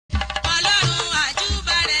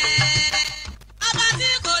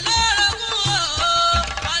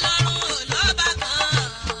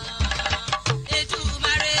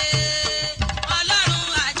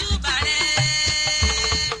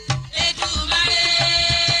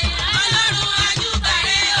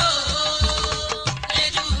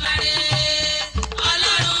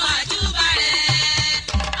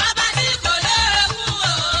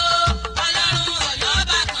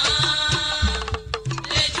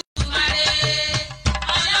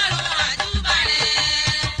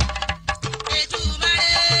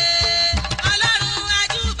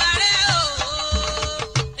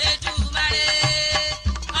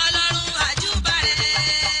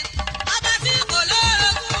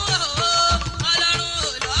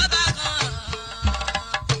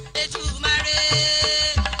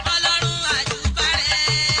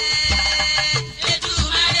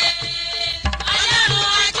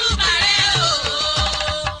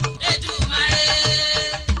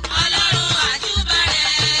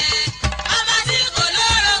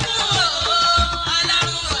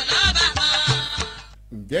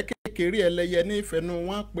eré ẹlẹ́yẹ ní ìfẹ́nu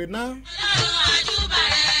wọn pe ná.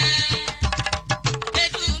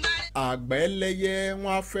 àgbà ẹlẹ́yẹ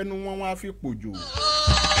wọn á fẹ́nu wọn á fi pòjò.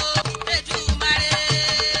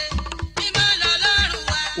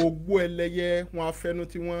 ogbó ẹlẹ́yẹ wọn á fẹ́nu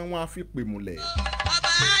tí wọn á fi pèmùlẹ̀.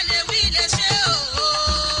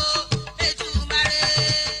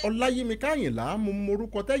 Ọláyímíká Àyìnlá mo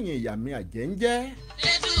morúkọ tẹ̀yìn ìyá mi àjẹ́ ń jẹ́.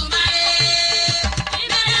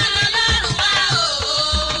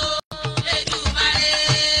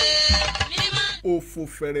 òfò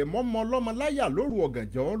fẹ̀rẹ̀ mọ́mọ ọlọ́mọ láyà lóru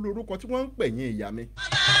ọ̀gànjọ́ lórúkọ tí wọ́n ń pẹ̀yìn ìyá mi.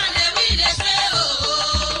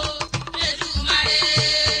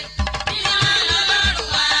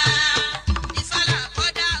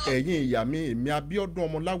 ẹ̀yin ìyá mi èmi Abíọ́dún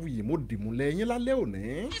Ọmọláwuyì mo dìmúlẹ̀ yín lálẹ́ òní.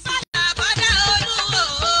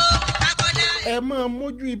 ẹ máa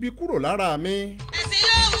mójú ibi kúrò lára mi.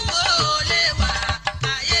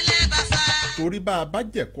 torí bá a bá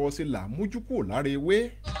jẹ̀kọ́ sí là mójú kúrò lára ewé.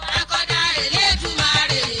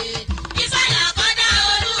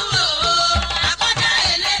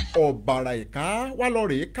 ọ̀bàrà ìká wá lọ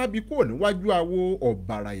rèé kábí kúrò níwájú awo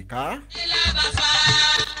ọ̀bàrà ìká.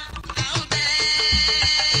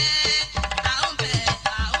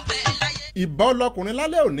 ìbà ọlọkùnrin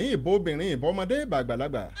lálẹ́ òní ìbà obìnrin ìbà ọmọdé ìbà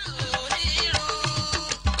àgbàlagbà.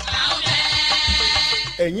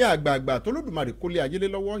 ẹ̀yin àgbààgbà t'Olódùmarè kólé ayé lé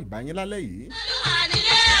lọ́wọ́ ìbà yín lálẹ́ yìí.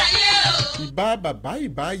 ìbà bàbá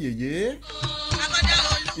ìbà yèyé.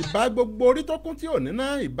 ìbà gbogbo orí tó kún tí ò níná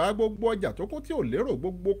ìbà gbogbo ọjà tó kún tí ò lérò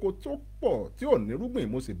gbogbo oko tó pọ̀ tí ò nírúgbìn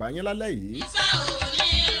mo sì bá yín lálẹ́ yìí.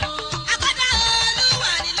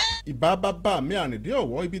 ìbà bàbá mi Àrìndé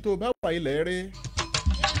Ọ̀wọ́ ibi tó bá wà ilẹ̀ rẹ̀.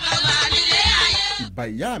 ìbà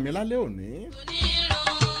ìyá mi lálẹ́ òní.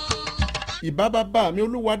 ìbà bàbá mi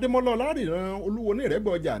Olúwa Adémọ́lá Ọláríran Olúwo ní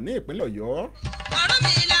Ìrẹ́gbọ̀jà ní ìpínlẹ̀ Ọ̀yọ́.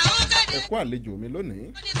 ẹ kú àlejò mi lónìí.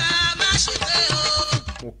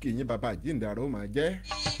 mo kí yín bàbá àjíǹde àrò máa jẹ́.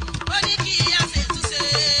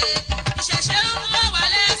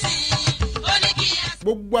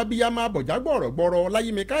 gbogbo abiyamọ abọ̀já gbọ̀rọ̀gbọ̀rọ̀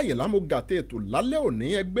Ọláyímíká Àyìnlá mo gàtẹ́ ètò lálẹ́ òní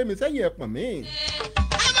ẹgbẹ́ mi sẹ́yìn ẹ̀pọ̀n mi.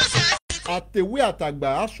 àtẹ̀wé àtàgbà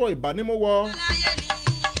aṣọ ìbánimọ̀wọ́.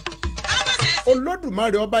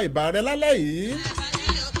 Olódùmarè ọba ìbà rẹ lálẹ́ yìí.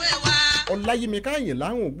 Ọláyímíká Àyìnlá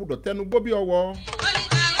àwọn ò gbọ́dọ̀ tẹnu gbó bí ọwọ́.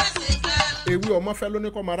 ewé ọmọ fẹ́ lóní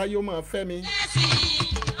kọ́ mara yóò máa fẹ́ mi.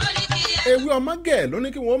 ewé ọmọ gẹ̀ lóní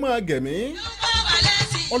kí wọ́n máa gẹ̀ mí.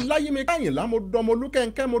 Ọláyímíká Àyìnlá mo dọmọ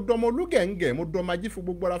olúkẹ́ńkẹ́ mo dọmọ olúgẹ̀ǹgẹ̀ mo dọmọ ajífu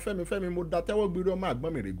gbogbo ara fẹ́mi fẹ́mi mo da tẹ́wọ́ gbére ọmọ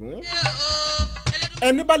àgbọ̀n mi règún.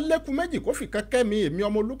 ẹni bá lẹ́kùn méjì kó fi kẹ́kẹ́ mi èmi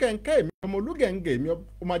ọmọ olúkẹ́ńkẹ́ èmi ọmọ olúgẹ̀ǹgẹ̀ èmi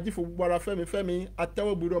ọmọ ajífu gbogbo ara fẹ́mi fẹ́mi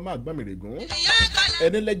atẹ́wọ́ gbére ọmọ àgbọ̀n mi règún.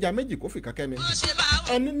 ẹni lẹ́ja méjì kó fi kẹ́kẹ́ mi.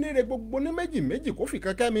 ẹni níre gbogbo ní méjì méjì kó fi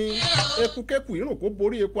kẹ́kẹ́ mi. ekukẹ́kù irun kó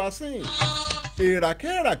borí eku asín.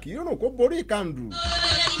 èràkẹ́rà kì í rùn kó borí ìkàndù.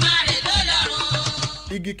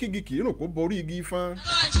 igi kígi kì í rùn kó borí igi ifán.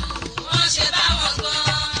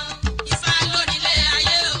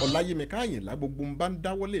 Ọláyímíká Àyìnlá gbogbo ń bá ń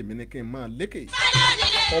dáwọ́lé mi ni kí n máa lékè.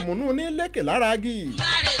 ọ̀mùnú ní lékè lára igi.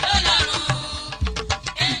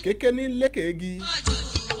 ìkéké ní lékè igi.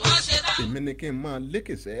 èmi ni kí n máa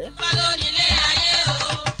lékè sẹ́.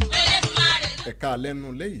 ẹ̀ka lẹ́nu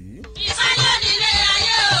léyìí.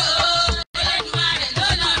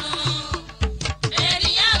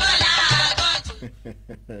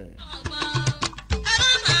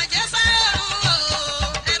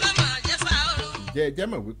 jẹ́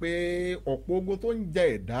mọ̀ wípé ọ̀pọ̀ ogun tó ń jẹ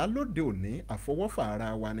ẹ̀dá lóde òní àfọwọ́fà ara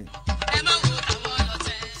wa ni.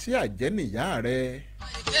 sí àjẹ́ nìyá rẹ.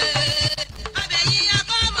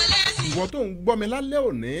 ìwọ tó ń gbọ́ mi lálẹ́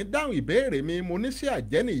òní dáhùn ìbéèrè mi mo ní sí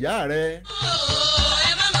àjẹ́ nìyá rẹ.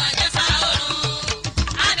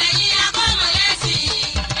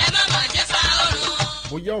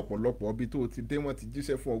 bóyá ọ̀pọ̀lọpọ̀ ibi tó ti dé wọ́n ti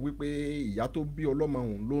jíṣẹ́ fún ọ wípé ìyá tó bí ọlọ́mọ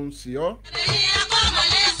òun ló ń ṣe ọ́.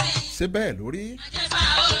 ṣé bẹ́ẹ̀ lórí?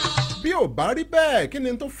 bí ò bá rí bẹ́ẹ̀ kí ni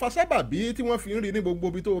tó fa sábàbí tí wọ́n fi ń rí ní gbogbo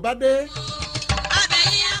ibi tó bá dé?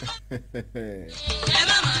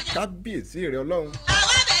 kábíyèsí rẹ Ọlọ́run.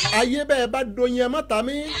 ayé bẹ́ẹ̀ bá doyin ẹ má ta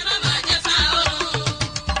mí.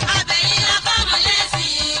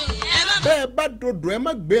 bẹ́ẹ̀ bá dodò ẹ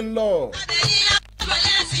má gbé ń lọ.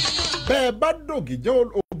 bẹ́ẹ̀ bá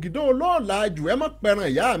dògìdán olóòlà jù ẹ má pẹran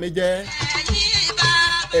ìyá mi jẹ.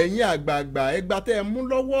 ẹ̀yin àgbààgbà ẹgbà tẹ́ ẹ mú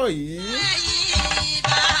lọ́wọ́ yìí.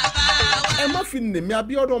 ẹ má fi nèmi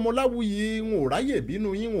Abíọ́dún Ọmọláwuyì ń ò ráyè bínú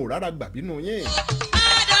yín ń ò rárá gbà bínú yín.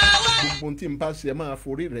 gbogbo tí n bá ṣe ẹ máa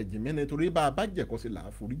forí rẹ̀ jì mí nítorí bá a bá jẹ̀kọ́ sí là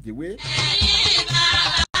á forí jẹwé.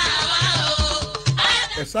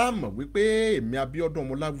 ẹ sáà mọ̀ wípé èmi Abíọ́dún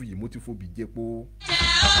Ọmọláwuyì mo ti fobì jẹpo.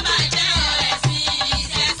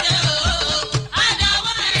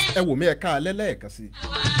 ẹ wò mí ẹ ká alẹ́ lẹ́ẹ̀kan sí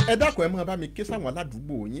ẹ dákun ẹ máa bá mi ké sáwọn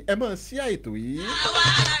aládùúgbò yín ẹ máa sí àìtò yìí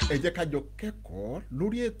ẹ jẹ́ ká jọ kẹ́kọ̀ọ́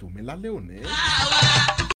lórí ètò mi lálẹ́ òní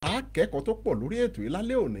a kẹ́kọ̀ọ́ tó pọ̀ lórí ètò yìí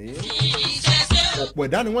lálẹ́ òní ọ̀pọ̀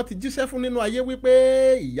ẹ̀dá ni wọ́n ti jíṣẹ́ fún nínú ayé wípé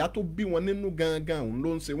ìyá tó bí wọn nínú gangan òun ló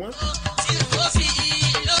ń ṣe wọ́n.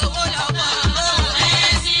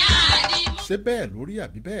 ṣé bẹ́ẹ̀ lórí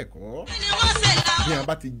àbí bẹ́ẹ̀ kọ́ bí wọn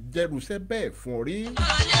bá ti jẹ́rùsẹ́ bẹ́ẹ̀ fún ọ rí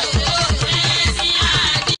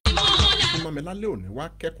mọ́ mi lálẹ́ òní wá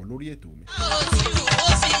kẹ́kọ̀ọ́ lórí ètò mi.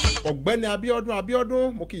 ọ̀gbẹ́ni Abíọ́dún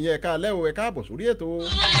mo kì í yẹn ẹ̀ka alẹ́ o ẹ̀ka àbọ̀ sórí ètò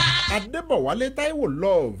Adébọ̀wálé Táíwò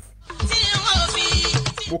Love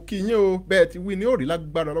mo kì í yẹn o bẹ́ẹ̀ ti wí ní òrì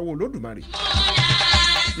lágbára lọ́wọ́ Olódùmarè.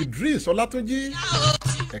 Idris Ọlátúnjí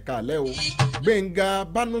ẹ̀ka alẹ́ o Gbẹ̀ngà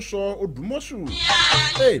Bánúsọ Odùmọ̀ṣù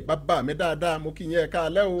bàbá mi dáadáa mo kì í yẹn ẹ̀ka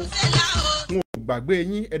alẹ́ o n ò gbàgbé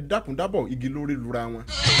yín ẹ dákúndábọ̀ igi lórí lura wọn.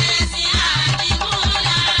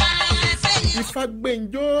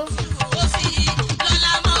 Ifágbénjó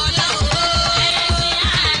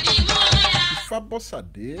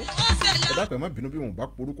Ifábọ́sàdé ẹ̀dá pẹ̀ má bínú bí wọn bá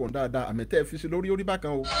porúkọ dáadáa àmì tẹ́ ẹ fi sí lórí orí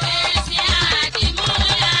bákan o.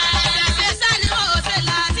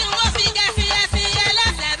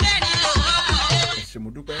 ẹ ṣé mo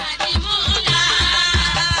dúpẹ́.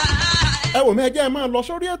 ẹ wò mí ẹ jẹ́ ẹ máa lọ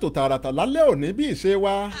sórí ètò tààràtà lálẹ́ òní bí ìṣe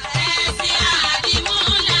wa.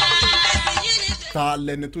 ta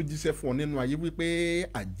lẹni tó jíṣẹ́ fún ọ nínú ayé wípé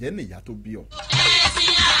àjẹ́ nìyá tó bí ọ.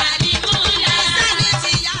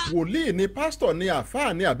 wòlíì ni pásítọ̀ ni àfáà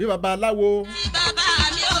ni àbí babaláwo.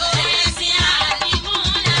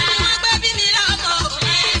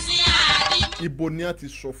 ibo ni a ti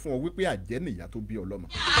sọ fún ọ wípé àjẹ́ nìyá tó bí ọ lọ́mọ.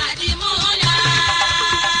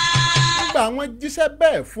 nígbà àwọn jíṣẹ́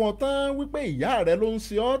bẹ́ẹ̀ fún ọ tán wípé ìyá rẹ ló ń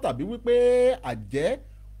ṣe ọ tàbí wípé àjẹ́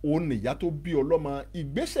òun nìyá tó bí ọlọ́mọ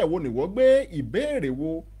ìgbésẹ̀ wo nìwọ gbé ìbéèrè wo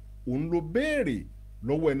òun ló béèrè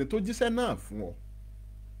lọ́wọ́ ẹni tó jíṣẹ́ náà fún ọ.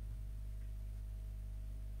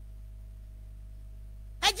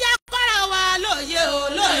 ẹ jẹ́ kọ́ra wa lóye o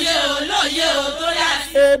lóye o lóye o tó yá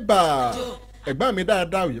sí. ébà ẹ̀gbọ́n mi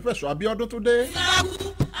dáadáa Oyèfẹ̀sọ Abíọ́dún tó dé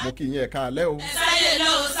mo kì í yẹn ẹ̀ka alẹ́ o. sáyé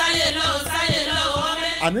lọ sáyé lọ sáyé lọ ọmọ.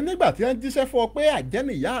 àní nígbà tí wọ́n jíṣẹ́ fún ọ pé àjẹ́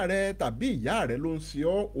nìyá rẹ tàbí ìyá rẹ ló ń ṣe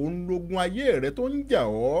ọ́ òun lógun ayé rẹ tó ń jà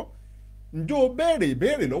ọ́ ǹjọ́ o béèrè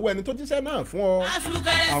ìbéèrè lọ́wọ́ ẹni tó jíṣẹ́ náà fún ọ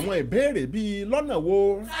àwọn ìbéèrè bíi lọ́nà wo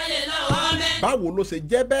báwo ló ṣe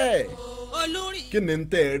jẹ́ bẹ́ẹ̀ kí ni ń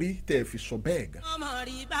tẹ́ ẹ rí tẹ́ ẹ fi sọ bẹ́ẹ̀ gan.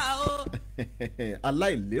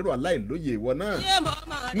 aláìlérò aláìlóye ìwọ náà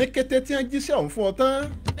ní kété tí wọ́n jíṣẹ́ ọ̀hún fún ọ tán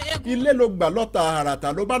ilé ló gbà lọ tààràtà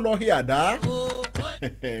ló bá lọ hí àdá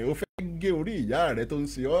o fẹ́ gé orí ìyá rẹ tó ń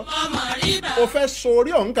ṣe ọ́ o fẹ́ so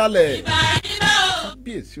orí ọ̀hún kalẹ̀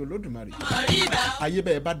kábíyèsí Olódùmarè ayé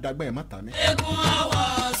bẹ́ẹ̀ bá dagbá ẹ̀ má ta mí. egun ọwọ́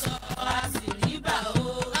sọ àṣìríbà o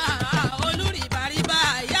olùrìbàrìbà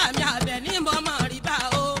ìyá mi àbẹ̀ ní mọ́mọ́ rìbà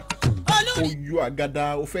o. o yọ àgàdà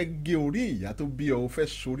o fẹ́ gé orí ìyá tó bí ọ o fẹ́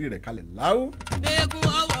sorí rẹ̀ kalẹ̀ láwù. egun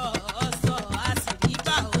ọwọ́ sọ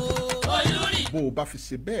àṣìríbà o bó o bá fi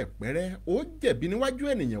ṣe bẹ́ẹ̀ pẹ́rẹ́ ó jẹ̀bi níwájú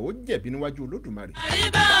ènìyàn ó jẹ̀bi níwájú Olódùmarè.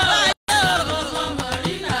 àríbà o mọ̀mọ́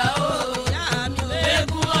rìbà o ìyá mi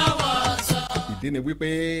egun ọwọ́ sọ. ìdí ni wípé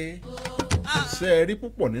ṣe é rí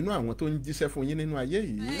púpọ̀ nínú àwọn tó ń jíṣẹ́ fún yín nínú ayé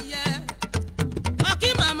yìí. ọkì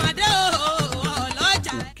màmàdé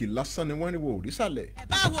ọlọ́jà. òkè lásán ni wọ́n ní wo òrísàlẹ̀.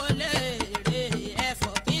 báwo lè rè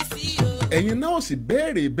ẹ̀fọ́ kí sí o. ẹ̀yin náà sì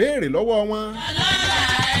béèrè ìbéèrè lọ́wọ́ wọn. ọlọ́jà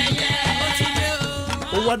ẹ̀yẹ ó ti dé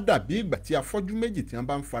o. ó wá dàbí ìgbà tí afọ́jú méjì tí wọ́n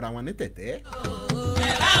bá ń fara wọn ní tẹ̀tẹ́.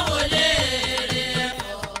 báwo lè rè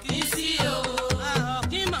ẹ̀fọ́ kí sí o.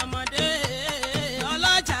 ọkì màmàdé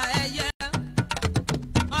ọlọ́jà ẹ̀yẹ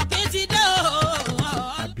ọkì ti dé o.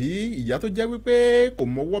 àbí ìyá tó jẹ́ wípé kò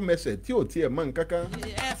mọwọ́ mẹsẹ̀ tí ò tiẹ̀ mọ̀ nǹkan kan.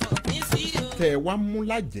 ẹ̀fọ́ kí sí o. tẹ ẹ wá mú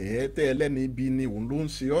lájẹ́ tẹ ẹ lẹ́ni ibi ni òun ló ń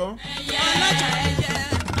ṣe ọ́. ọlọ́jà ẹ̀yẹ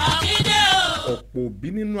ọkì dé o. ọ̀pọ̀ òbí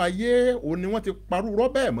nínú ayé òun ni wọ́n ti parú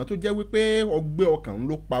rọ́bẹ̀ mọ́ tó jẹ́ wípé ọgbẹ́ ọkàn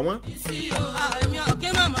ló pa wọ́n. àmì ọkì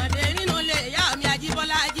màmàdé nínú ilé ìyá mi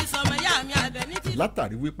Àjíbọ́lá Ajísọmọ ìyá mi Àbẹ̀ní ti.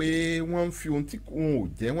 látàrí wípé wọ́n ń fi ohun tí wọn ò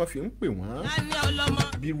jẹ́ wọ́n fi ń pè wọ́n. láni ọlọ́mọ.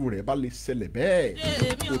 bírú rẹ̀ bá lè ṣẹlẹ̀ bẹ́ẹ̀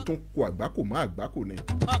kó tún kó àgbákò má àgbákò ni.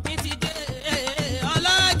 ọkì ti dé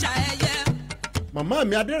ọlọ́jà ẹ̀yẹ. màmá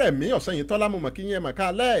mi Adérẹ̀mí Ọ̀sanyìntọ́lá mo mọ̀ kí yẹn mà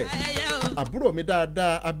kálẹ̀. ẹ̀yẹ o. àbúrò mi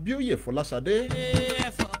dáadáa Abíóyè Fọláṣadé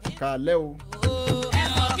ẹ̀fọ́ kí. kálẹ̀ o.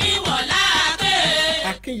 ẹ̀fọ́ kí wọ̀ láàké.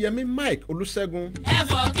 Akínyẹmí Mike Olúṣẹ́gun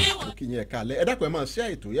ẹ̀fọ́ kí wọ̀. kí yẹn kálẹ̀ ẹ dákun ẹ máa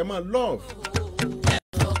share ètò yẹn máa love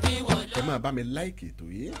ẹ̀fọ́ kí wọ̀ ẹ máa bá mi like ètò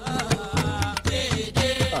yìí.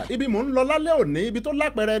 láàké. ibi mò ń lọ lálẹ́ òní ibi tó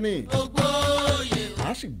lápẹẹrẹ ni gbogbo oyè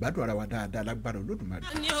a sì gbádùn ara wa dáadáa lágbára Olódùmarè.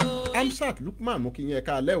 ni o. Amsat Lukman mo kí yẹn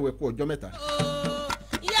kálẹ̀ o ẹ kú ọjọ́ mẹ́ta.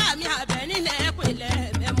 ìyá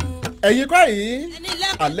ẹ̀yin kọ́ yìí ẹni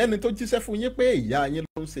lẹ́kọ̀ọ́ alẹ́ ni tó jíṣẹ́ fún yín pé ìyá yín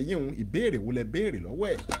ló ń ṣe yín òun ìbéèrè wo lẹ béèrè lọ́wọ́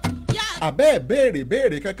ẹ̀ yá àbẹ́ ẹ̀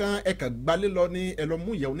béèrè kankan ẹ kàn gbalé lọ ní ẹ lọ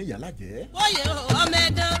mú ìyá oníyàá lájẹ́. bóyè ọmọ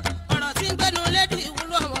ẹ̀dán ọ̀rọ̀ tí ń gbẹ́nu lédi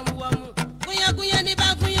ìwúlò wọ̀mùwọ̀mù gúnyẹ́gúnyẹ́ ní bá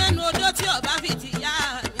gúnyẹ́ nu odó tí ọba fi ti yá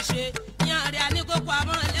mi ṣe yan rẹ̀ àníkókò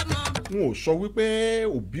àmọ́ ẹlẹ́mọ̀ n ò sọ wípé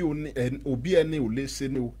òbí ẹni ò lè ṣe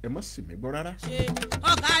ni o ẹ má sì mí gbọ́ rárá ṣe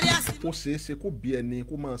ọ̀kárí àsìkò ó ṣeé ṣe kó bí ẹni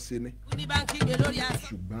kó máa ṣe ni ní báńkì gbé lórí aṣọ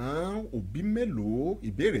ṣùgbọ́n òbí mélòó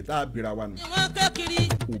ìbéèrè tá a bira wa nù ni wọ́n ké kiri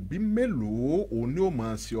òbí mélòó òun ni ó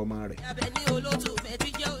máa ṣe ọmọ rẹ̀ abẹ ní olóòtú fẹ́ tí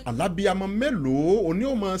jẹ́ òní. alábíamọ mélòó òun ni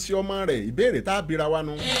ó máa ṣe ọmọ rẹ̀ ìbéèrè tá a bira wa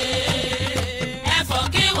nù. ẹ̀fọ́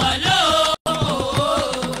kí wọ́n lò ó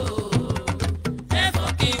ẹ̀fọ́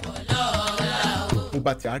kí wọ́n lò ó. bó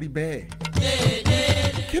bá ti a rí bẹ́ẹ̀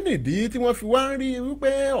kí nìdí tí wọ́n fi wá ń rí wípé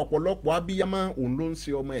ọ̀pọ̀lọpọ̀ abiyamọ òun ló ń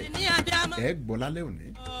ṣe ọmọ ẹ̀ ní abiyamọ ẹ gbọ́ lálẹ́ òní.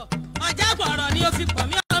 ọjà gbọ̀rọ̀ ni ó fi pọ̀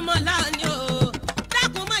mí ọmọ láàánú o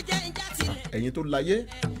dákun má jẹ́ ìjà tilẹ̀ ẹ̀yin tó láyé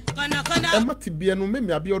kọ̀nàkọ̀nà ẹ má ti bi ẹnu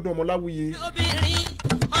mímí Abíọ́dún Ọmọláwuyì obìnrin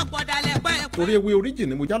ọ̀pọ̀ dalẹ̀ pẹ́ torí ewé oríjì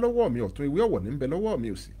ni mo já lọ́wọ́ mi ọ̀tún ewé ọ̀wọ̀ ní ń bẹ lọ́wọ́ mi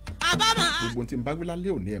òsì àbámọ̀ gbogbo tí n bá wí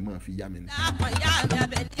lálẹ́ òní ẹ̀ máa fi yá mi ni àpọ̀ ìyá mi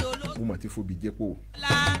abẹ ní olóòtú mo mà ti fobi jẹ́pọ̀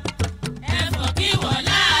la ẹ̀fọ́ kí wọ́n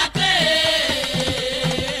láàké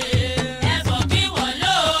ẹ̀fọ́ kí wọ́n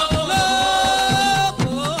lò ó.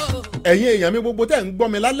 ẹ̀yin èèyàn mi gbogbo tẹ́ ń gbọ́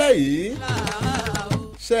mi lálẹ́ yìí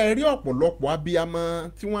ṣe é rí ọ̀pọ̀lọpọ̀ abiyamọ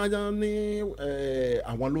tí wọ́n ní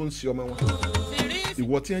àwọn ló ń ṣe ọmọ wọn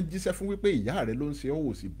ìwọ tí wọ́n jíṣẹ́ fún wípé ìyá rẹ ló ń ṣe ó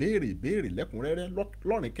sì béèrè lẹ́kùnrẹ́rẹ́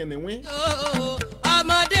lọ́rìn kẹ́ni wín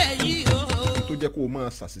ọmọdé yìí o tó jẹ́ kó o máa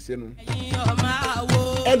ṣàṣìṣe nu ẹ̀yin ọmọ àwo.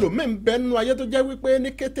 ẹlòmíín bẹ nínú ayé tó jẹ́ wípé ní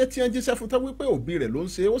kété tí wọ́n jíṣẹ́ fún tán wípé òbí rẹ̀ ló ń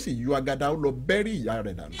ṣe ó sì yọ agada ó lọ bẹ́rí ìyá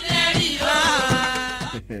rẹ̀ dànù lẹ́rì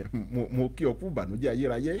mo kí ọ kú ìbànújẹ́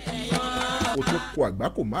ayérayé o tó kó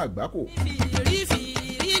àgbákò má àgbákò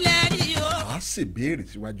fìrífìrí lẹ́rì o a sì béèrè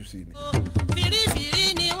síwájú sí ni. fìrífìrí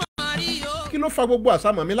ni wọ́n rí o kí ló fa gbogbo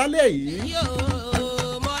àsámọ̀ mi lálẹ́ yìí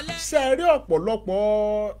yóò mọ́lẹ́. ṣe é rí ọ̀pọ̀lọpọ̀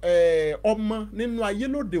ọmọ nínú ayé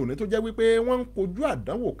lóde òní tó jẹ́ wípé wọ́n ń kojú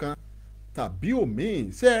àdánwò kan tàbí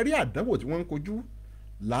òmíì ṣe é rí àdánwò tí wọ́n ń kojú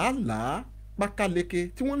làálàá pákáleke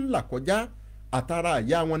tí wọ́n ń là kọjá àtàrà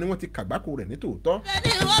àyà wọn ni wọ́n ti kàgbákò rẹ̀ ní tòótọ́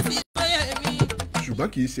bẹ́ẹ̀ni wọ́n fi pé mi. ṣùgbọ́n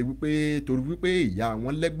kì í ṣe wípé torí wípé ìyá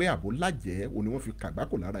wọn lẹ́gbẹ́ àbò lájẹ́ òní wọ́n fi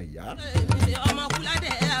kàgbákò lára ìyá. ọmọ kúládé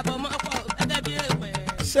àbọ̀mọ́pọ̀ gẹ́gẹ́ bí èpè.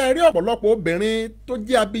 ṣe é rí ọ̀pọ̀lọpọ̀ obìnrin tó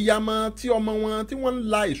jẹ́ abiyamọ tí ọmọ wọn tí wọ́n ń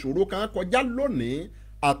la ìṣòro kan kọjá lónìí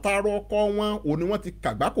àtàrà ọkọ wọn òní wọ́n ti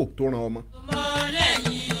kàgbákò tó ran ọmọ. mọ́lẹ̀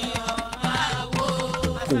yìí ọmọ àwo.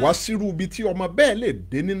 kò wá sírú ibi tí ọmọ bẹ́ẹ̀ lè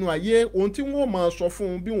dé nínú ayé ohun tí wọ́n máa sọ fún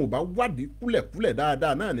un bí wọn ò bá wádìí kúlẹ̀kúlẹ̀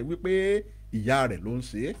dáadáa náà ni wípé ìyá rẹ̀ ló ń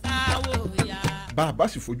ṣe é. àwo ìyá. bá a bá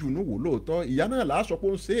sì fojú inú wò lóòótọ́ ìyá náà là á sọ pé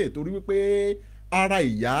ó ń ṣe é torí wípé ara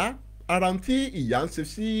tí ìyá ń ṣe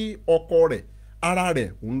sí ọkọ rẹ̀ ara rẹ̀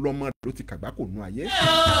òun lọ́mọ rẹ̀ ló ti kàgbákò nú ayé.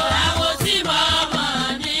 àwo tí mo mọ̀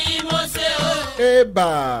ni mo ṣe o. ébà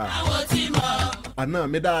àwo tí mo àná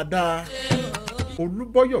mi dáadáa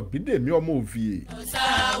Olúbọ́yọ̀ Bídèmí ọmọ Òvìyè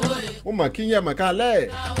ṣàwò ó mà kí yẹn mà kálẹ̀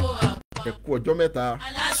àwo ẹ kú ọjọ́ mẹ́ta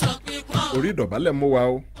aláṣọ pípọ́n. orí ìdọ̀bálẹ̀ mú wa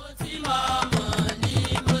o. tí mo mọ̀ ni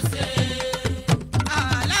mo ṣe.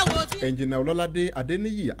 aláwo tí ẹnjìnà Ọlọ́ládé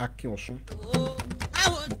Adéníyì Akínọ̀sún o.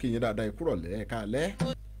 àwo mo kí yín dáadáa ẹ kúrọ̀lẹ́ ẹ káalẹ́.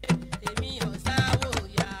 èmi ò ṣàwò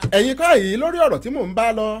ìyá. ẹ̀yin kọ́ yìí lórí ọ̀rọ̀ tí mò ń bá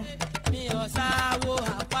lọ mi ò ṣàwò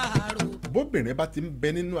àparò. bóbìnrin bá ti ń bẹ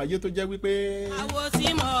nínú ayé tó jẹ́ wípé àwo tí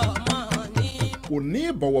mo mọ̀ ni. kò ní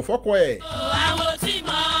ìbọ̀wọ̀ fọ́kọ ẹ̀ àwo tí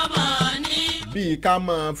mo mọ̀ ni. bíi ká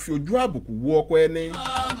máa fi ojú àbùkù wo ọkọ ẹni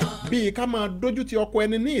bíi ká máa dójú ti ọkọ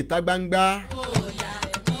ẹni ní ìta gbangba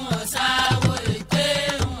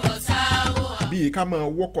bíi ká máa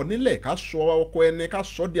wọkọ̀ nílẹ̀ ká sọ ọkọ ẹni ká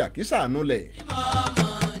sọ di àkísà nulẹ̀.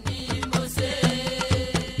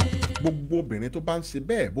 gbogbo obìnrin tó bá ń ṣe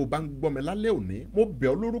bẹ́ẹ̀ bó bá ń gbọ́ mi lálẹ́ òní mo bẹ̀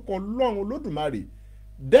ọ́ lórúkọ Ọlọ́run Olódùmarè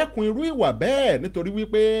dẹ́kun irú ìwà bẹ́ẹ̀ nítorí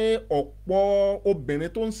wípé ọ̀pọ̀ obìnrin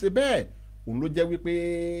tó ń ṣe bẹ́ẹ̀ òun ló jẹ́ wípé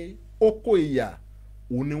ó kó ìyà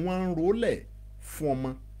òun ni wọ́n ń rólẹ̀ fún ọmọ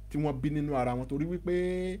tí wọ́n bí nínú ara wọn torí wípé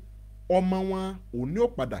ọmọ wọn òun ní ó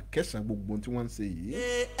padà kẹsàn gbogbo tí wọ́n ń ṣe yìí.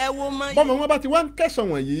 bọ́mọ wọn bá ti wá ń kẹsàn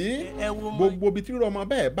wọ̀nyí gbogbo ibi tí ọmọ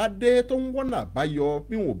bẹ́ẹ̀ bá dé tó ń wọ́nà àbáyọ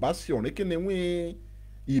bí wọn ò bá ṣe ọ̀rìn kíni wín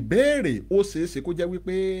ìbéèrè ó ṣeé ṣe kó jẹ́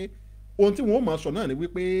wípé ohun tí wọ́n máa sọ náà ni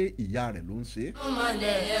wípé ìyá rẹ̀ ló ń ṣe.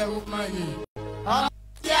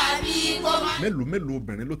 mélòó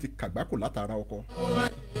obìnrin ló ti kàgbákò látara ọkọ.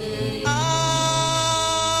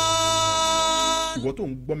 ìwọ tó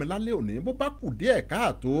ń gbọ́ mi lálẹ́ òní bó bá kù díẹ̀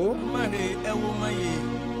káàtó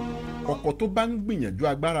ọkọ tó bá ń gbìyànjú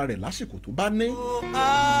agbára rẹ̀ lásìkò tó bá ní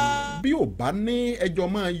bí ò bá ní ẹjọ́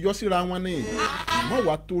máa yọ síra wọn ni má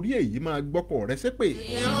wàá torí èyí máa gbọ́kọ̀ rẹ ṣépè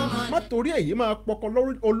má torí èyí máa pọkọ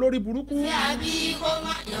olórí burúkú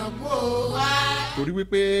torí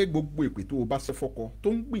wípé gbogbo èpè tó o bá ṣe fọ́kọ tó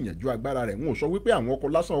ń gbìyànjú agbára rẹ̀ ń ò sọ wípé àwọn ọkọ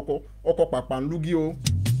lásán ọkọ pàpà ń lúgí o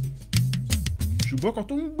ṣùgbọ́n ọkọ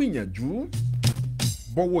tó ń gbìyànjú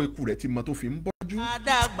bọ́wọ́ ikú rẹ̀ ti mọ tó fi ń bọ́jú.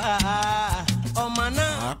 àdàgbà ọmọ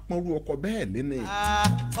náà. àpọ̀nrú ọkọ bẹ́ẹ̀ léni.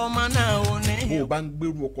 ọmọ náà ò ní. bó o bá ń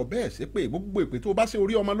gbèrú ọkọ bẹ́ẹ̀ ṣe pé gbogbo èpè tó o bá ṣe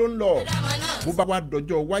orí ọmọ ló ń lọ. bó bá wá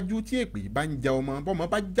dọjọ́ iwájú tí èpè bá ń jẹ ọmọ bọ́mọ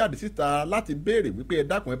bá jáde síta láti béèrè wípé ẹ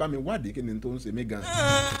dákun ẹ bá mi wádìí kí ni tó ń ṣe mí gan.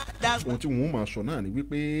 ohun tí wọ́n máa sọ náà ni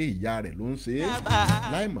wípé ìyá rẹ̀ ló ń ṣe é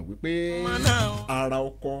láì mọ̀ wípé ara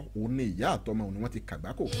ọkọ òun ni ìyá àtọmọ òun ni wọ́n ti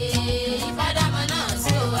kàgbákò. ìfádàmọ́ náà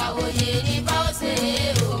sí o àwòye ní bá ó ṣe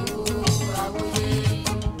é òru àwòye.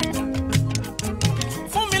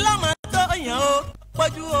 fún mi lọ́mọ tó yàn ó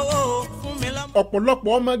pọ́jú owó fún mi lọ́mọ. ọ̀pọ̀lọpọ̀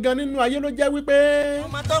ọmọ gan nínú ayé ló jẹ́ wípé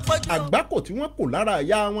ọmọ tó pọ́jú owó àgbákò tí wọ́n kò lára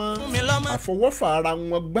ìyá wọn fún mi lọ́mọ. àfọwọ́fà ara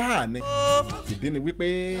wọn gbáà ni ìdí ni wípé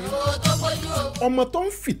owó tó pọ́jú owó ọmọ tó ń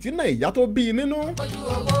fìtínà ìyá tó bí i nínú pọ́jú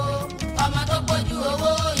owó ọmọ tó pọ́jú owó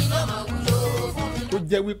ìlú ọmọ wúlò fún mi. tó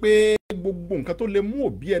jẹ́ wípé gbogbo nǹkan tó lè mú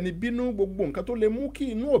òbí ẹni bínú gbogbo nǹkan tó lè mú kí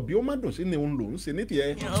inú òbí ó má dùn sí ni òun lòún ṣe ní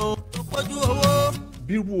tiẹ̀. yàn ó tó pọ́jú owó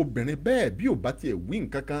bírú obìnrin bẹ́ẹ̀ bí ò bá tiẹ̀ wí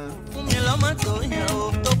nǹkan kan fún mi lọ́mọ tó yàn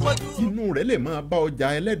ó tó pọ́jú owó. inú rẹ̀ lè máa bá ọjà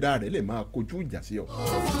ẹlẹ́dàá rẹ̀ lè máa kojú ìjà sí ọ.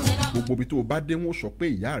 gbogbo ibi tó o bá dé wọn sọ pé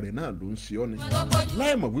ìyá rẹ̀ náà ló ń ṣe ọ́ ni.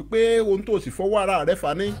 láì mọ̀ wípé ohun tó o sì fọwọ́ ara rẹ̀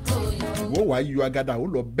fa ní. ìwọ wàá yọ agada ó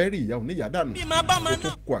lọ bẹ́rì ìyá oníyàá dànù. bí máa bá máa ó tó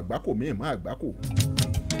náà. kó àgbákò míì má àgbákò.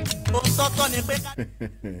 ohun tọ́tọ́ ni pé ká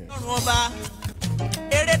lọ́rùn ọba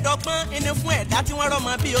eré dọ́gbọ́n ẹni fún ẹ̀dá tí wọ́n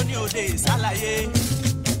rọ́mọ bí oní òde ìsàlàyé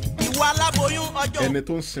ìwọ aláboyún ọjọ́ ẹni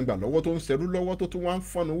tó ń singbà lọ́wọ́ tó ń ṣerú lọ́wọ́ tó tún wá ń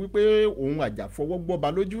fọnu wípé òun àjàfọwọ́ gbọ́ba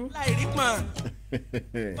lójú láìrí pọ̀n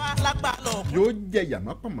wá lágbà lọ yóò jẹ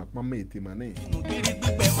yàmá pàmàpàmà ètè mọ́ ní. kiri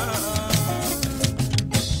gbígbẹ mọ́.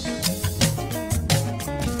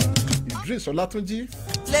 Idris Ọlátúnjí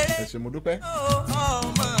lérè ẹ ṣé mo dúpẹ́.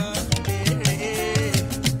 ọmọ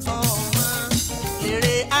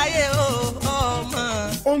lérè ayé ọmọ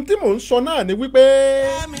ohun tí mò ń sọ náà ni wípé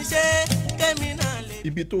mi ṣe kémi náà lè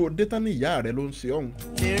ibi tó o dé tán ní ìyá rẹ ló ń ṣe ọ̀hún.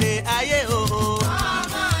 lérè ayé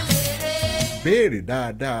béèrè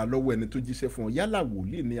dáadáa lọ́wọ́ ẹni tó jíṣẹ́ fún ọ yálà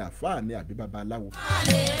wòlíì ni àfáà ni àbí babaláwo.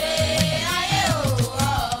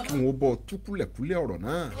 kí wọ́n bọ́ tú kúlẹ̀kúlẹ̀ ọ̀rọ̀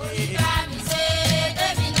náà.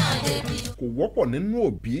 kò wọ́pọ̀ nínú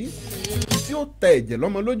òbí tí ó tẹ ẹ̀jẹ̀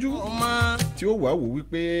lọ́mọ lójú ọmọ tí ó wàá wò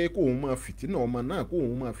wípé kóun máa fìtínà ọmọ náà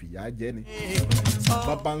kóun máa fìyà jẹ ni.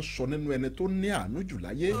 bàbá ń sọ nínú ẹni tó ní àánú jù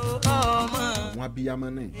láyé ọmọ. àwọn abiyamọ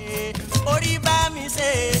ni. orí bá mi ṣe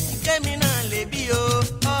kémi náà lè bí o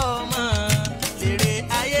ọmọ lèrè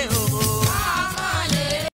ayé o.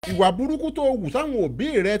 ìwà burúkú tó wù sáwọn òbí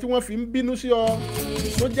rẹ tí wọ́n fi ń bínú sí ọ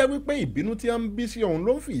tó jẹ́ wípé ìbínú tí wọ́n ń bí sí ọ̀hún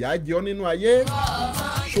ló ń fìyà jẹ ọ́ nínú ayé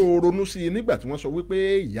ṣó o ronú sí i nígbà tí wọ́n sọ wípé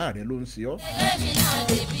ìyá rẹ ló ń ṣe ọ́.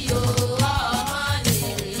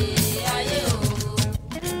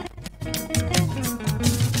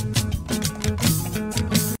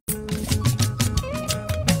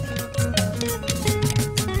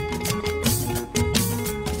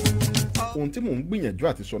 ohun tí mò ń gbìyànjú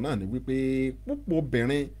àti sọ náà ni wípé púpọ̀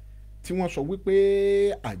obìnrin tí wọ́n sọ wípé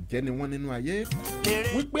àjẹ́ ni wọ́n nínú ayé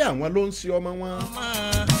wípé àwọn ló ń ṣe ọmọ wọn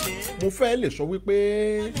mo fẹ́ lè sọ wípé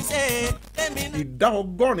ìdá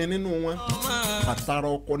 100 nínú wọn àtàrà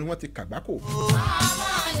ọkọ ni wọ́n ti kàgbákò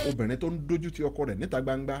obìnrin tó ń dójú ti ọkọ rẹ̀ níta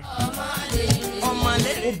gbangba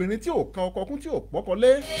obìnrin tí ò ka ọkọ kún tí ò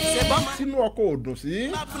pọ́kọlé sínú ọkọ ò dùn sí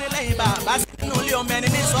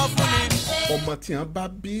ọmọ tí wọ́n bá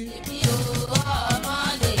bí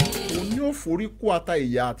òun ni ó forí kó ata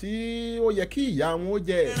ìyà tí ó yẹ kí ìyá wọn ó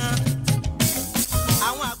jẹ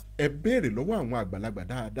ẹ béèrè lọ́wọ́ àwọn àgbàlagbà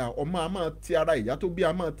dáadáa ọmọ a máa ti ara ìyá tó bí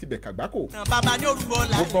a máa tibẹ̀ kàgbákò bàbá ní orúkọ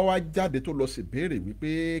ọ̀la. bó bá wá jáde tó lọ sí béèrè wípé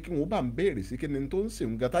kí wọn bá ń béèrè sí kíni tó ń ṣe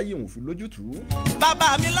ń gata yìí òun fi lójútùú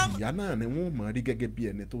bàbá mi lọ́mọ. ìyá náà ni wọn ò mọ̀ rí gẹ́gẹ́ bí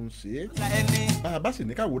ẹni tó ń ṣe é ọ̀la ẹni bá a bá sì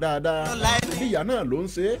ní káwó dáadáa bí ìyá náà ló ń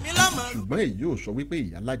ṣe é mi lọ́mọ. ṣùgbọ́n èyí ò sọ wípé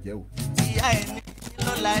ìyá lájẹ́ o. ìyá ẹni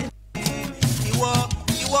lọ́la ẹni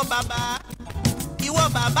ìwọ bàbá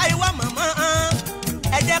ìwọ màmá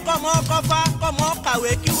ẹ jẹ́ kọ́mọ kọ́fà kọ́mọ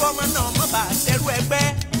kàwé kí wọ́n ọmọ náà mọ̀ bá ṣerú ẹgbẹ́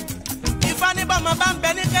ifá ní bọ́mọ bá ń bẹ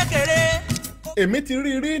ní kékeré. èmi ti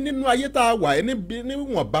rí rí nínú ayé tá a wà ẹ́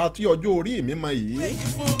níwọ̀nba tí ọjọ́ orí mi mọ yìí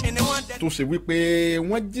fún mi ni wọ́n dẹ. tó ṣe wípé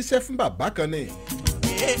wọ́n jíṣẹ́ fún bàbá kan ni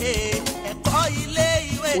ẹ̀kọ́ ilé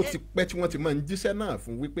ìwé. ó ti pẹ́ tí wọ́n ti máa ń jíṣẹ́ náà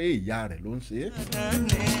fún wípé ìyá rẹ̀ ló ń ṣe é.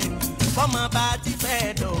 bọ́mọ bá ti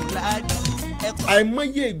fẹ́ dọ̀lájú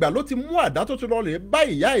àìmọye ìgbà ló ti mú àdá tó ti lọ rè bá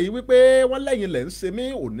ìyá yìí wípé wọ́n lẹ́yìn lẹ̀ ń ṣe mí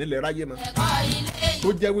òní lè ráyé mọ́ tó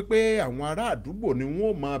jẹ́ wípé àwọn ará àdúgbò ni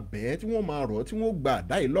wọ́n máa bẹ̀ẹ́ tí wọ́n máa rọ̀ tí wọ́n gba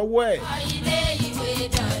àdá yìí lọ́wọ́ ẹ̀.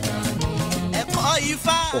 ẹ̀kọ́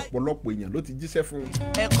ifá. ọ̀pọ̀lọpọ̀ èèyàn ló ti jíṣẹ́ fún un.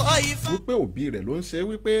 ẹ̀kọ́ ifá. wípé òbí rẹ̀ ló ń ṣe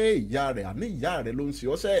wípé ìyá rẹ̀ àní ìyá rẹ̀ ló ń ṣe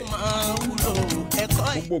ọ́sẹ̀.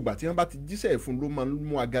 gbogbo ìgbà tí wọ́n bá ti jíṣẹ́ fún ló máa ń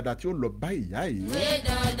mú agada tí ó lọ bá ìyá yìí.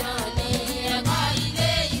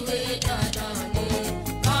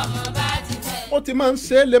 ó ti máa ń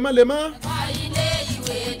ṣe é lemọ́lemọ́.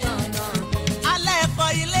 alẹ́ ẹ̀kọ́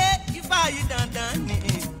ilé ifá yìí dandan ni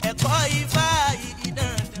ẹ̀kọ́ ifá yìí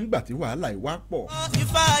dandan. nígbà tí wàhálà yìí wá pọ̀.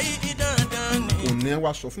 ifá yìí dandan ni. òun ni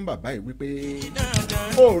wá sọ fún bàbá yìí wípé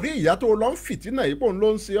ó rí ìyá tó lọ ń fìtínà yìí pòun ló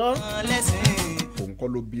ń ṣe ọ́. òun kọ́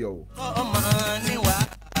ló bí ọ. ọmọ níwá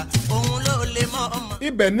òun ló lè mọ ọmọ.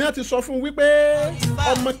 ibẹ̀ ni a ti sọ fún wípé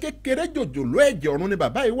ọmọ kékeré jòjòló ẹ̀jẹ̀ ọ̀run ni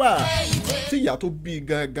bàbá yìí wà tí ìyá tó bí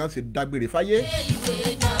gangan ṣe dágbére fáyé.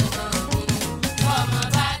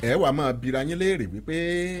 ẹ wàá máa bira yín léèrè wípé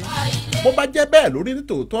bó bá jẹ́ bẹ́ẹ̀ lórí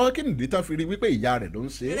nítòótọ́ kí nìdí tán fi rí wípé ìyá rẹ̀ ló ń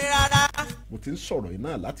ṣe é. mo ti ń sọ̀rọ̀ yìí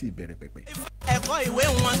náà láti ìbẹ̀rẹ̀ pẹ̀pẹ̀. ẹ̀kọ́ ìwé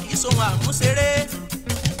wọn kì í sohun àmúṣeré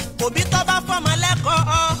òbí tó bá fọmọ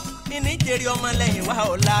lẹ́kọ̀ọ́ ìní jèrè ọmọlẹ́yìn wa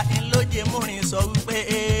ọ̀la ńlóje múrin sọ wípé.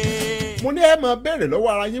 mo ní ẹ máa béèrè lọ́wọ́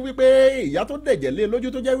ara yín wípé ìyá tó dẹ̀jẹ̀ lé lójú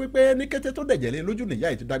tó jẹ́ wípé ní kété tó dẹ̀jẹ̀ lé lójú nìyá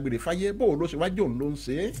yìí ti dágbére fáyé bó o ló ṣe wájú òun ló ń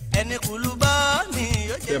ṣe é. ẹni kùlù bọ́ ni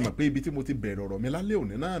yóò jẹ́. ṣé ẹ mọ̀ pé ibi tí mo ti bẹ̀rẹ̀ ọ̀rọ̀ mi lálẹ́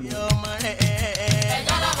òní náà nù. ọmọ rẹ̀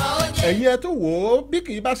ẹ̀yin ẹ tó wò ó bí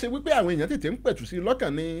kì í bá ṣe wípé àwọn èèyàn tètè ń pẹ̀tù sí i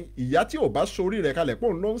lọ́kàn ni ìyá tí ò bá sorí rẹ̀ kalẹ̀ pé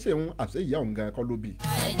òun ló ń ṣe òun àṣẹ ìyá òun gan kọ́ ló bí.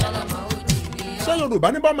 ṣé Yorùbá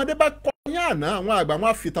ní bọ́mọdé bá kọ́ ní àná àwọn àgbà wọn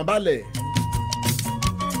á fìtàn balẹ̀.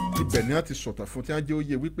 ibẹ̀ ni wọ́n ti sọ̀tàn fún tí wọ́n jẹ́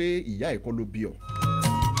òye wípé ìyá ẹ̀ kọ́ ló bí ọ.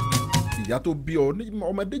 ìyá tó bí ọ ní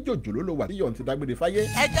ọmọdé jòjòló ló wà tí yọ̀ǹ ti dágbére fáyé.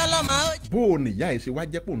 ẹjọ́ lọ́mọ ó jẹ́. bó o nìyá ẹ̀ ṣe wá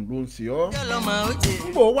jẹ́ pò ń ló ń ṣe ọ́. ẹjọ́ lọ́mọ ó jẹ́.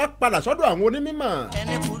 n bò wá padà sọ́dọ̀ àwọn onímọ̀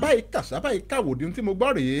báyìí kàṣá báyìí káwòdì tí mo gbọ́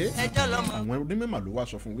rèé. ẹjọ́ lọ́mọ. àwọn onímọ̀ ló wá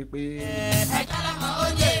sọ fún wípé ẹjọ́ lọ́mọ ó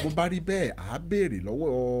jẹ́. bó bá rí bẹ́ẹ̀ à á béèrè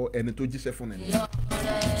lọ́wọ́ ẹni tó jíṣẹ́ fún ẹni.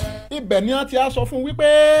 ibẹ̀ ni wọ́n ti á sọ fún wípé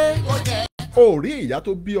o rí ìyá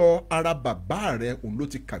tó bí ọ ara bàbá rẹ òun ló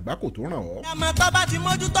ti kàgbákò tó ràn ọ́. ọmọ tó bá ti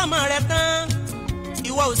mójú tọmọ rẹ tán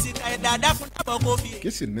ìwọ ò sì ka ẹ̀dá dákun dábọ̀ kó fi. kí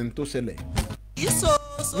sì ni tó ṣẹlẹ̀.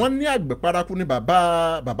 ìṣòṣò. wọ́n ní àgbẹ̀ paraku ni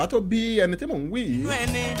bàbá tó bí ẹni tí mò ń wí yìí. inú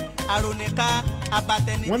ẹni àrònìka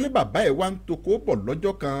abatẹni. wọ́n ní bàbá ẹ̀ wá ń toko bọ̀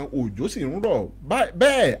lọ́jọ́ kan òjò sì ń rọ̀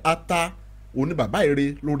bẹ́ẹ̀ ata òun ni bàbá ẹ̀ re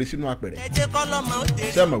lórí sínú apẹ̀rẹ̀. ẹ jẹ́ kọ́ lọ́mọ ó dé.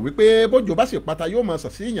 ṣé mọ̀ wípé bójò bá sì pata yóò máa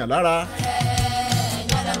sàn sí ìyàn lára.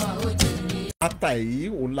 ata yìí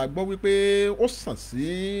òun la gbọ́ wípé ó sàn sí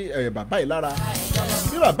bàbá yìí lára.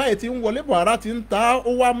 bí bàbá yìí ti ń wọlé bọ̀ ara ti ń ta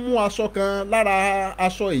ó wá mú aṣọ kan lára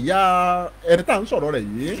aṣọ ìyá ẹni tá à ń sọ̀rọ̀ rẹ̀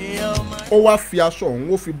yìí. ó wá fi aṣọ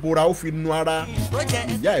òun ó fi bora ó fi nu ara.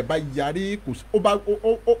 ìyá ẹ̀ bá yarí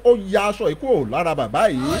ó ya aṣọ yìí kúrò lára bàbá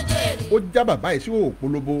yìí ó já bàbá yìí sí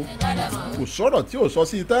òpolówó kò sọ̀rọ̀ tí ò sọ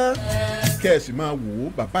sí i tán kẹ́ẹ̀sì máa wò ó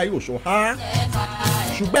bàbá yìí ò sọ há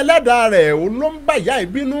ṣùgbọ́n ẹlẹ́dàá rẹ̀ òun ló ń bá ìyá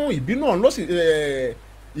ìbínú ọ̀hún ló sì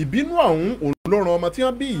ìbínú ọ̀hún òun ló ran ọmọ tí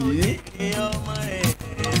wọ́n bí yìí.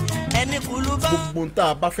 gbogbo tá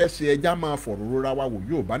a bá fẹ́ ṣe ẹja máa fọ̀rọ̀ rora wa wò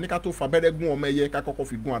yóò bá ní ká tó fa abẹ́rẹ́ gún ọmọ ẹyẹ ká kọ́kọ́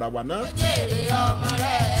fi gún ara wa ná.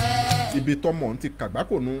 ibi tọmọ ń ti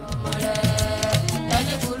kàgbákò nu.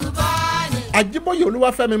 Àjíbóyè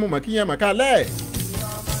Olúwafẹ́mi mo mọ̀ kí yẹn mọ̀ ká lẹ́ẹ̀.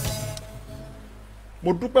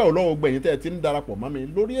 mo dúpẹ́ ọlọ́wọ́ gbẹ̀yìn tẹ́ ẹ ti ń darapọ̀ mọ́ mi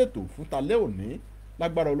lórí ètò fún talẹ́ òní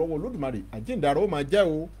lágbára ọlọ́wọ́ Olódùmarè àjíǹdàrà ó máa jẹ́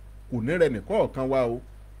o kò ní rẹ nìkan ọ̀kan wa o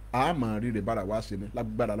a máa ríre bára wa ṣe ni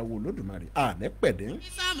lágbára lọ́wọ́ Olódùmarè àná pẹ̀dẹ́.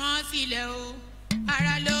 sísọmọ sílẹ̀ o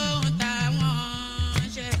ara ló ń ta wọ́n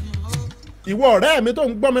ṣe mọ́ o. ìwọ ọ̀rẹ́ mi tó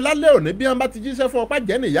ń gbọ́ mi lálẹ́ òní bí wọ́n bá ti jíṣẹ́ fún ọpá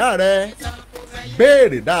jẹ́ nìyá rẹ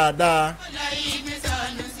béèrè dáadáa.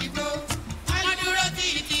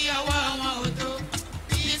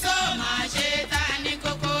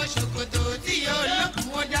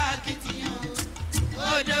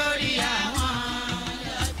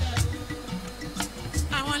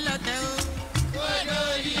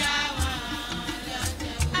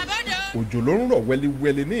 òjò ló ń rọ̀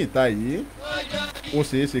wẹ́líwẹ́lí ní ìta yìí ó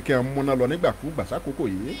ṣeé ṣe kí ẹ múná lọ nígbàkúgbà sákòókò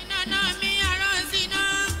yìí. iná mi arán síná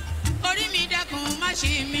orí mi dákun má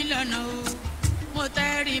ṣì mí lọ́nà o mo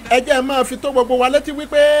tẹ́rì bá. ẹ jẹ́ máa fi tó gbogbo wa létí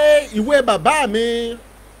wípé ìwé bàbá mi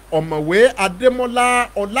ọ̀mọ̀wé Adémọ́lá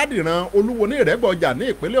Ọládìran Olúwo ní Ìrẹ́gbọ̀jà ní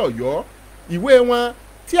ìpínlẹ̀ Ọ̀yọ́ ìwé wọn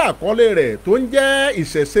tí àkọlé rẹ̀ tó ń jẹ́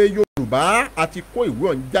ìṣẹ̀ṣe Yorùbá àti kó ìwé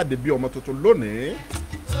ọ̀hún jáde bí ọmọ tuntun lónìí.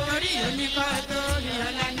 orí omi kọ́ tó ní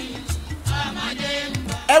ọlá ní ọmọdé ń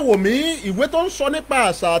bọ̀. ẹ wò mí ìwé tó ń sọ nípa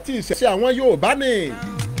àṣà àti ìṣẹ̀ṣe àwọn Yorùbá ni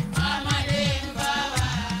ọmọdé ń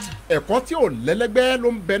ẹ̀kọ́ tí ò lẹ́lẹ́gbẹ́ ló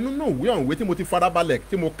ń bẹ nínú ìwé ọ̀hún tí mo ti farabalẹ̀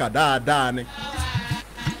tí mo kà dáadáa ni.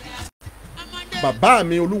 bàbá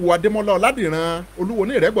mi olúwo adémọ́lá ọládìran olúwo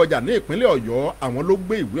ní ìrẹ́gbọ̀jà ní ìpínlẹ̀ ọ̀yọ́ àwọn ló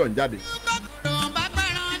gbé ìwé ọ̀hún jáde.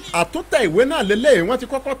 àtúntẹ̀ ìwé náà lélẹ̀ wọ́n ti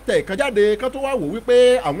kọ́kọ́ tẹ̀ ìkan jáde kán tó wá wò wípé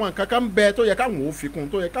àwọn nǹkan kan ń bẹ tó yẹ káwọn ò fi kún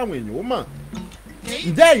tó yẹ káwọn èèyàn ó mọ̀.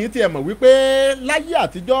 ǹjẹ́ èyí tiẹ̀ mọ̀ wípé láyé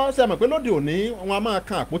àtijọ́ ṣe mọ̀ pé lóde òní wọn a máa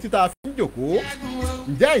kan àpótí tá a fi ń jòkóó.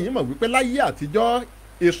 ǹjẹ́ èyí mọ̀ wípé láyé àtijọ́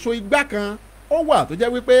èso igbá kan ó wà tó jẹ́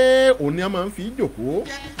wípé òun ni a máa ń fi jòkóó.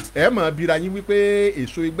 ẹ máa bira yín wípé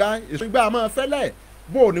èso igbá a máa fẹ́lẹ̀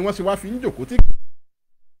bó ni wọ́n ṣe wá fi ń jòkó tí